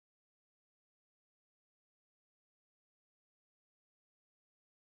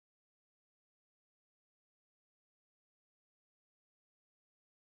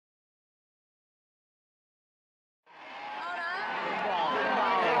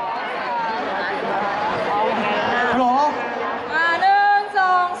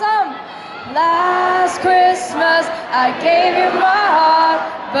I gave you my heart,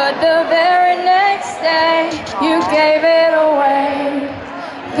 but the very next day you gave it away.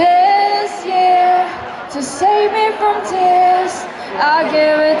 This year, to save me from tears, I'll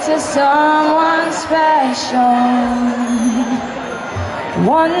give it to someone special.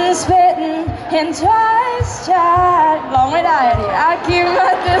 Once bitten and twice tried. Long way down here. I keep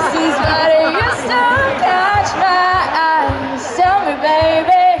my distance, but it used to catch my eyes. Tell me,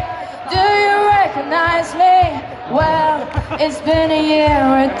 baby, do you recognize me? Well, it's been a year,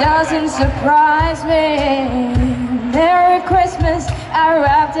 it doesn't surprise me. Merry Christmas, I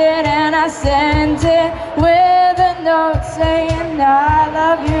wrapped it and I sent it with a note saying I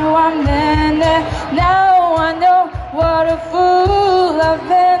love you, I'm in it. Now I know what a fool I've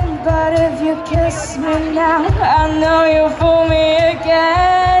been, but if you kiss me now, I know you'll fool me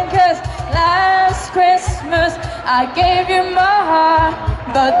again. 'Cause last Christmas I gave you my heart,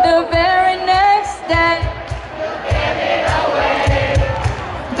 but the very next day you gave it away.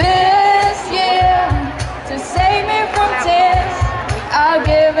 This year, to save me from tears, I'll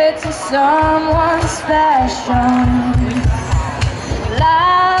give it to someone special.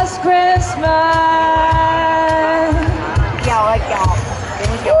 Last Christmas.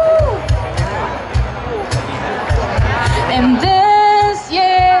 And this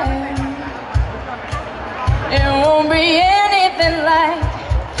year, it won't be anything like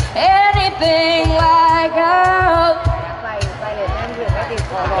ours.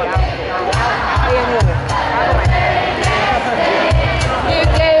 You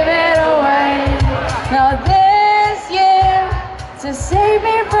gave it away. Now this year, to save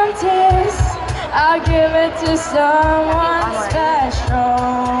me from tears, I'll give it to someone